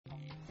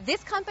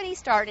This company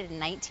started in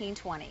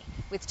 1920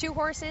 with 2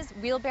 horses,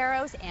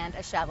 wheelbarrows, and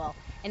a shovel.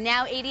 And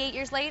now, 88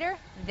 years later,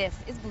 this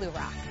is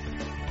Bluerock.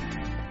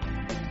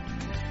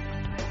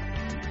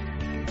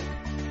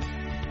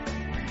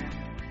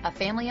 A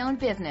family-owned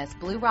business,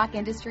 Bluerock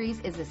Industries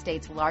is the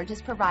state's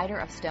largest provider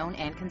of stone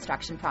and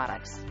construction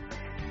products.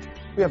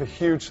 We have a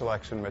huge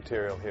selection of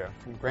material here,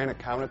 from granite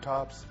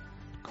countertops,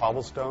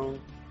 cobblestone,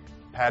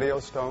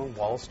 patio stone,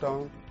 wall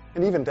stone,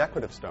 and even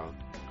decorative stone.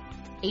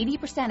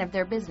 80% of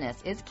their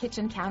business is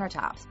kitchen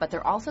countertops, but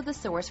they're also the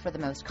source for the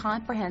most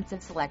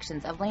comprehensive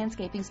selections of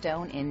landscaping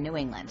stone in New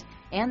England.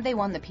 And they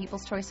won the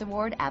People's Choice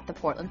Award at the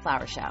Portland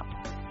Flower Show.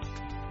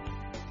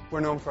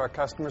 We're known for our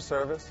customer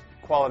service,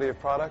 quality of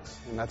products,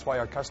 and that's why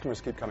our customers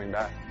keep coming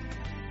back.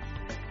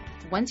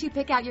 Once you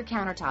pick out your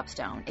countertop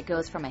stone, it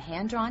goes from a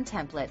hand-drawn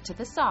template to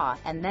the saw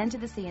and then to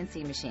the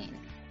CNC machine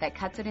that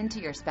cuts it into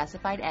your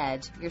specified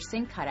edge, your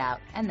sink cutout,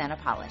 and then a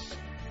polish.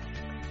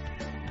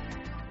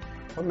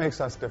 What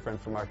makes us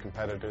different from our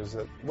competitors is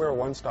that we're a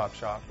one-stop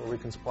shop where we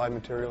can supply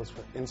materials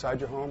for inside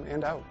your home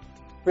and out.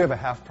 We have a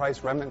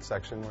half-price remnant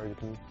section where you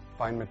can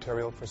find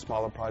material for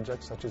smaller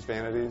projects such as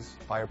vanities,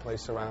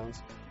 fireplace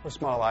surrounds, or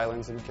small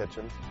islands in the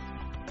kitchen.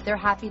 They're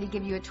happy to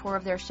give you a tour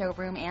of their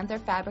showroom and their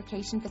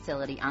fabrication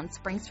facility on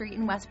Spring Street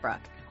in Westbrook,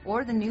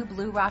 or the new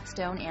Bluerock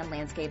Stone and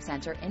Landscape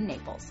Center in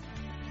Naples.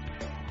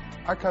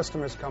 Our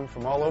customers come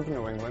from all over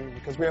New England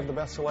because we have the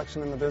best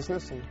selection in the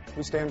business and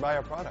we stand by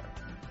our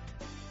product.